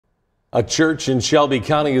A church in Shelby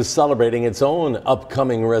County is celebrating its own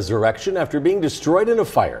upcoming resurrection after being destroyed in a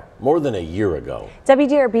fire more than a year ago.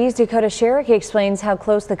 WDRB's Dakota Sherrick explains how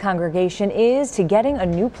close the congregation is to getting a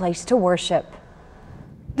new place to worship.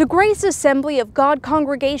 The Grace Assembly of God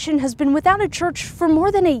congregation has been without a church for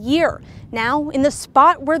more than a year. Now, in the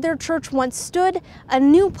spot where their church once stood, a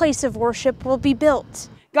new place of worship will be built.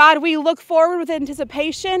 God, we look forward with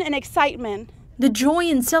anticipation and excitement. The joy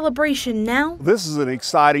and celebration now This is an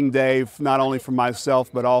exciting day, not only for myself,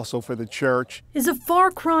 but also for the church. Is a far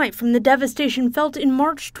cry from the devastation felt in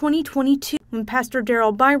March 2022 when Pastor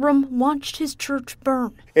Biram watched his church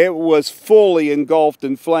burn. It was fully engulfed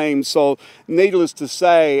in flames, so needless to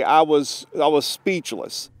say, I was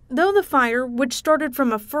speechless. Though the fire, which started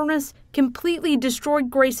from a furnace, completely destroyed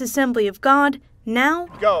Grace Assembly of God, now,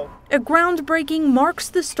 a groundbreaking marks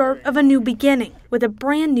the start of a new beginning with a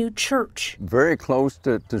brand new church. Very close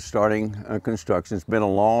to starting construction. It's been a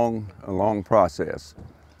long process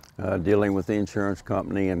dealing with the insurance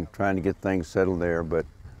company and trying to get things settled there, but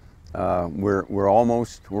we're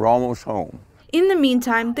almost home. In the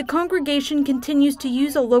meantime, the congregation continues to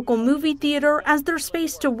use a local movie theater as their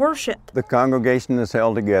space to worship. The congregation is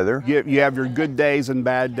held together. You have your good days and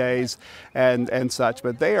bad days and such,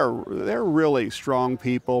 but they're really strong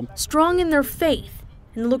people. Strong in their faith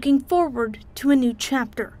and looking forward to a new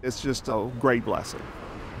chapter. It's just a great blessing.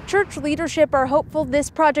 Church leadership are hopeful this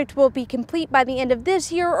project will be complete by the end of this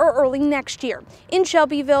year or early next year. In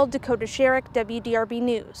Shelbyville, Dakota Sherrick, WDRB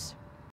News.